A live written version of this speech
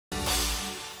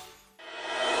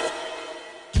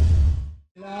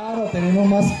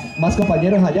tenemos más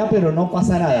compañeros allá, pero no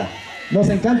pasa nada. Nos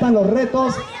encantan los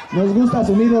retos, nos gusta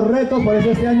asumir los retos, por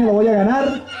eso este año lo voy a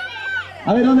ganar.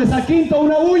 A ver, ¿dónde está quinto?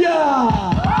 ¡Una bulla!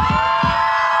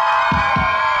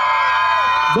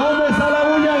 ¿Dónde está la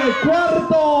bulla de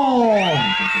cuarto?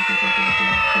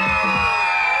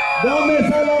 ¿Dónde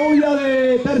está la bulla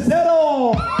de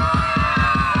tercero?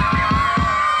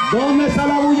 ¿Dónde está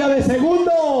la bulla de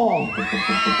segundo?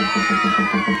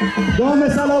 ¿Dónde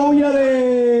está la bulla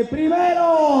de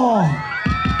primero?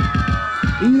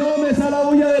 ¿Y dónde está la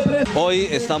bulla de tres? Hoy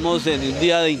estamos en un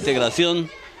día de integración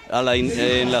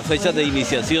en las fechas de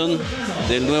iniciación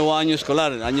del nuevo año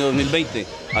escolar, el año 2020.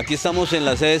 Aquí estamos en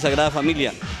la sede de Sagrada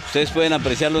Familia. Ustedes pueden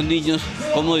apreciar los niños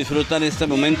cómo disfrutan este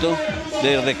momento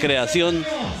de recreación,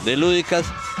 de lúdicas,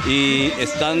 y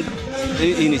están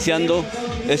iniciando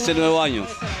este nuevo año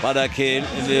para que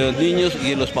los niños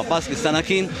y los papás que están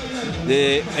aquí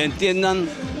entiendan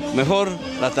mejor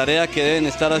la tarea que deben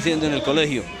estar haciendo en el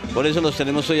colegio. Por eso los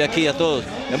tenemos hoy aquí a todos.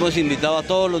 Hemos invitado a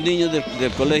todos los niños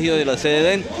del colegio de la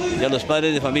Sede D y a los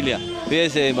padres de familia.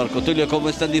 Fíjense, Marco Tulio, cómo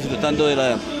están disfrutando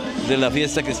de la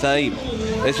fiesta que está ahí.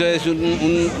 Eso es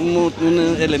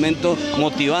un elemento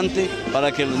motivante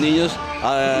para que los niños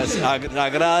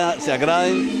se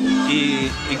agraden y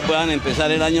puedan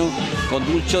empezar el año con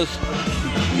muchos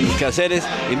quehaceres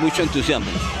y mucho entusiasmo.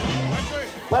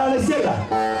 Para la izquierda,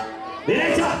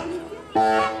 derecha,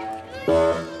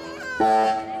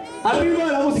 al ritmo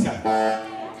de la música.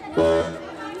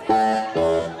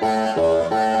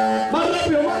 Más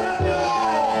rápido, más rápido.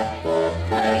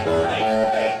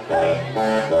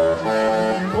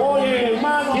 Oye,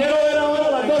 hermano, quiero ver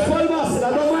ahora las dos palmas,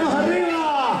 las dos manos arriba.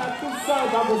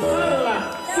 Vamos a darla,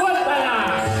 suéltala.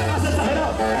 Más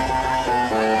exagerado.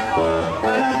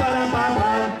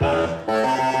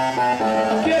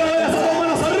 Quiero ver esas dos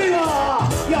manos arriba.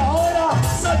 Y ahora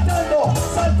saltando,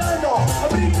 saltando,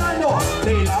 brincando.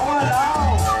 De lado a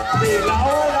lado, de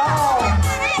lado a lado.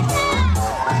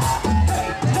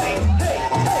 Hey, hey, hey,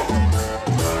 hey.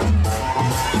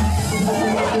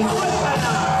 Suéltala.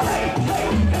 Hey,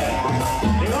 hey, hey.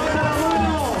 Levanta las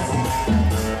manos.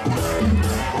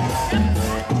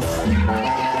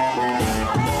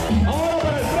 Ahora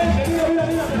para el frente, mira, mira,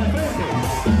 mira, para el frente.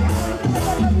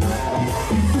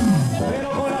 Pero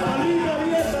con la familia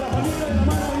abierta, la familia de la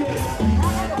mano abierta.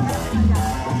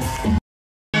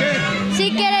 Sí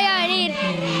quería venir,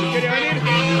 ¿Quería venir?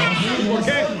 ¿Por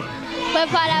qué? pues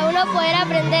para uno poder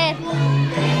aprender,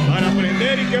 Para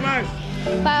aprender y qué más.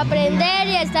 para aprender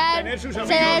y estar, Tener sus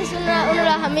amigos. ser uno de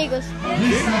los amigos. ¿Sí?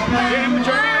 ¿Tiene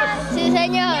muchos amigos? Sí,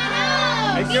 señor.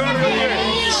 ¿En qué barrio vive?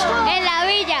 En la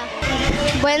villa.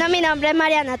 Bueno, mi nombre es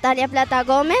María Natalia Plata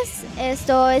Gómez.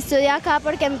 Estudio acá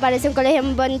porque me parece un colegio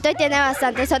muy bonito y tiene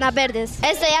bastantes zonas verdes.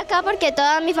 Estoy acá porque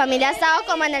toda mi familia ha estado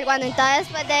como en el Guanentá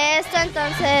después de esto,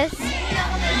 entonces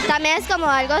también es como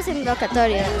algo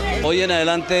simulatorio. Hoy en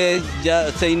adelante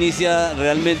ya se inicia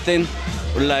realmente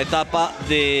la etapa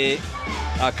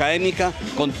académica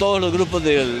con todos los grupos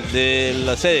de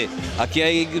la sede. Aquí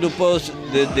hay grupos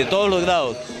de todos los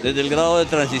grados, desde el grado de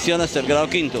transición hasta el grado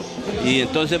quinto. Y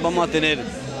entonces vamos a tener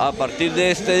a partir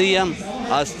de este día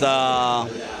hasta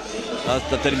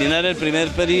terminar el primer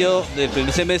periodo del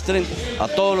primer semestre a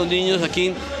todos los niños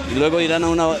aquí, y luego irán a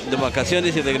de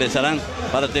vacaciones y regresarán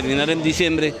para terminar en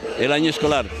diciembre el año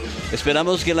escolar.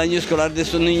 Esperamos que el año escolar de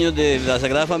estos niños de la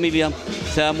Sagrada Familia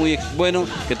sea muy bueno,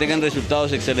 que tengan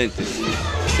resultados excelentes.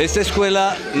 Esta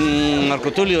escuela,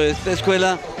 Marco Tulio, esta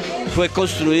escuela fue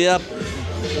construida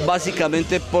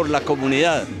básicamente por la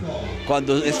comunidad.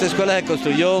 Cuando esta escuela se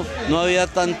construyó no había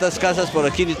tantas casas por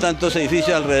aquí ni tantos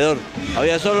edificios alrededor,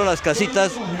 había solo las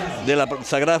casitas de la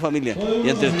Sagrada Familia, y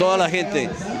entre toda la gente,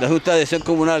 la Junta de Acción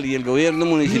Comunal y el gobierno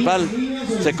municipal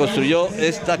se construyó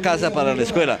esta casa para la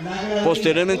escuela.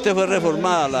 Posteriormente fue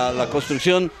reformada la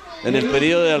construcción en el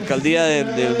periodo de alcaldía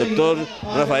del doctor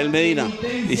Rafael Medina,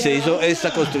 y se hizo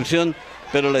esta construcción,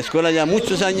 pero la escuela ya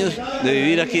muchos años de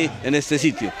vivir aquí en este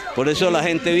sitio. Por eso la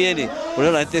gente viene, por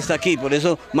eso la gente está aquí, por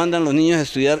eso mandan los niños a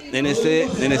estudiar en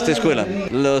esta escuela.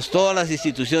 Todas las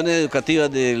instituciones educativas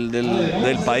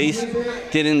del país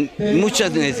tienen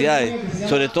muchas necesidades,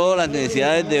 sobre todo las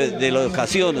necesidades de la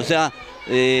educación, o sea,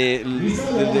 de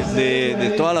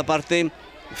toda la parte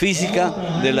física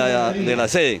de la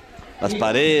sede. Las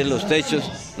paredes, los techos,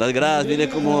 las gradas, mire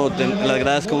las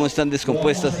gradas cómo están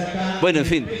descompuestas. Bueno, en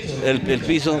fin, el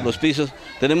piso, los pisos,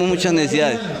 tenemos muchas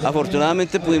necesidades.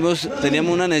 Afortunadamente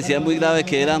teníamos una necesidad muy grave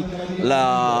que era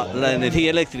la energía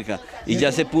eléctrica, y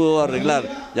ya se pudo arreglar.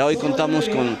 Ya hoy contamos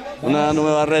una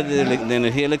nueva red de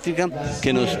energía eléctrica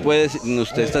que nos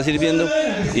está sirviendo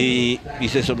y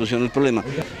se soluciona el problema.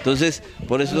 Entonces,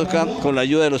 por eso toca, con la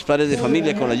ayuda de los padres de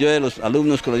familia, con la ayuda de los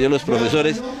alumnos, con la ayuda de los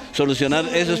profesores, solucionar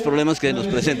esos problemas que nos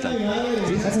presentan.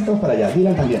 Sí, pasen todos para allá,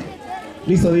 Dylan también.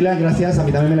 Listo, Dylan, gracias, a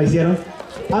mí también me la hicieron.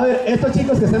 A ver, estos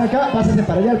chicos que están acá, pásense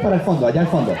para allá, para el fondo, allá al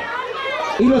fondo.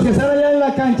 Y los que están allá en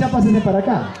la cancha, pásense para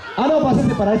acá. Ah, no,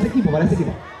 pásense para este equipo,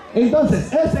 Entonces,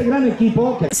 ese gran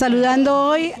equipo... Saludando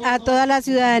hoy a toda la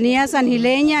ciudadanía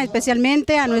sangileña,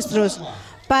 especialmente a nuestros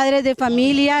padres de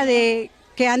familia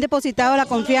que han depositado la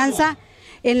confianza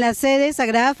en la sede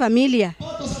Sagrada Familia.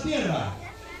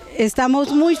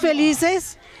 Estamos muy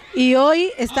felices y hoy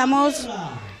estamos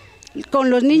con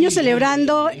los niños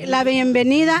celebrando la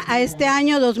bienvenida a este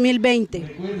año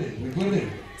 2020.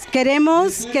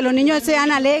 Queremos que los niños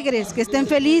sean alegres, que estén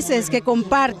felices, que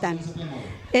compartan.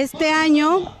 Este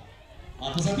año,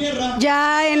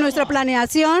 ya en nuestra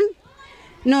planeación,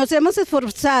 nos hemos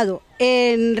esforzado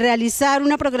en realizar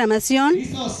una programación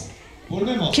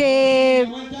que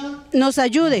nos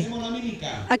ayude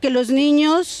a que los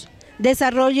niños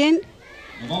desarrollen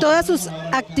todas sus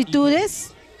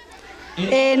actitudes,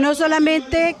 no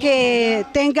solamente que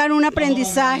tengan un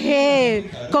aprendizaje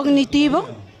cognitivo,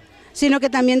 sino que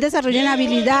también desarrollen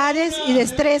habilidades y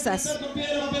destrezas.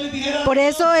 Por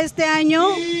eso este año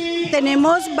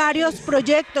tenemos varios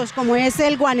proyectos, como es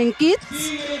el Guanentá,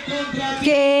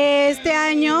 que este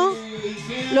año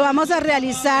lo vamos a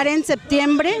realizar en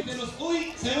septiembre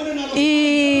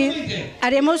y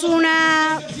haremos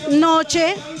una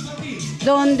noche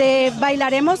donde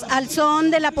bailaremos al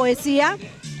son de la poesía.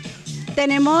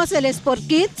 Tenemos el Sport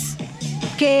Kids,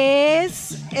 que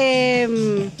es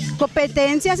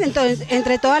competencias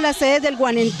entre todas las sedes del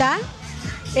Guanentá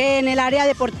en el área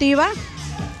deportiva.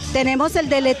 Tenemos el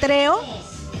deletreo,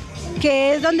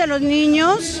 que es donde los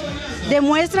niños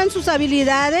demuestran sus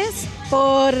habilidades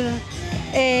por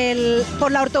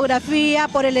la ortografía,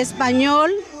 por el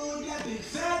español.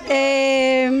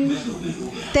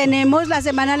 Tenemos la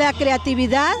Semana de la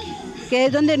Creatividad, que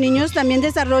es donde niños también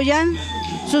desarrollan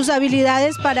sus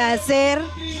habilidades para hacer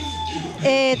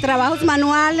trabajos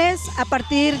manuales a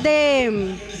partir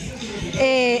de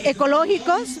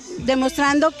ecológicos,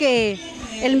 demostrando que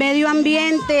el medio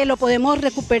ambiente lo podemos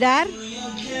recuperar.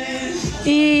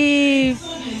 Y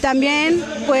también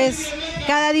pues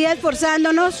cada día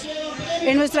esforzándonos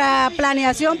en nuestra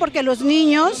planeación porque los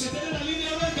niños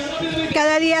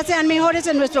cada día sean mejores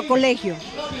en nuestro colegio,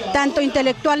 tanto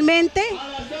intelectualmente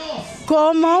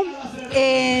como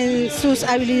en sus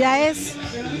habilidades.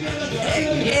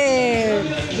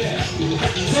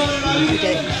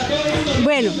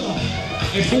 Bueno,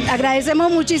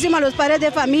 agradecemos muchísimo a los padres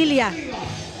de familia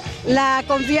la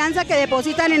confianza que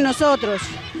depositan en nosotros.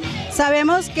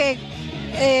 Sabemos que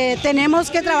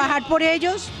tenemos que trabajar por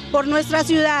ellos, por nuestra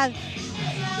ciudad,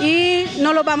 y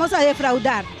no los vamos a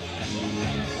defraudar.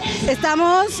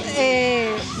 Estamos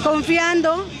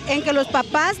confiando en que los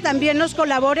papás también nos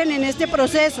colaboren en este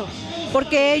proceso,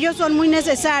 porque ellos son muy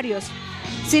necesarios.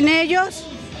 Sin ellos,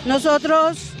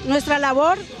 nuestra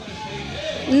labor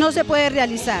no se puede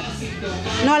realizar,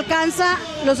 no alcanza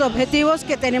los objetivos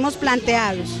que tenemos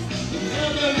planteados.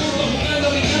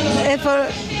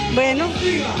 Bueno,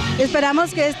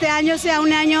 esperamos que este año sea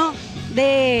un año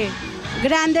de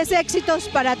grandes éxitos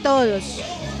para todos,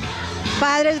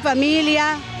 padres,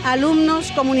 familia,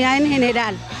 alumnos, comunidad en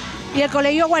general. Y el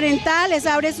Colegio Guanentá les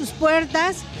abre sus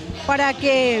puertas para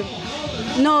que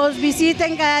nos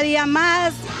visiten cada día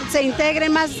más, se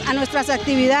integren más a nuestras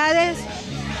actividades.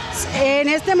 En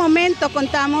este momento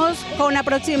contamos con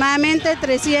aproximadamente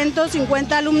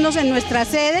 350 alumnos en nuestra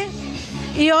sede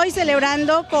y hoy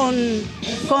celebrando con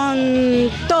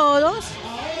todos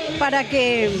para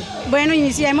que, bueno,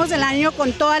 iniciemos el año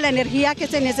con toda la energía que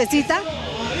se necesita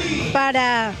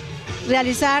para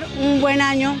realizar un buen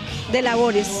año de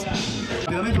labores.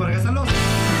 Por acá están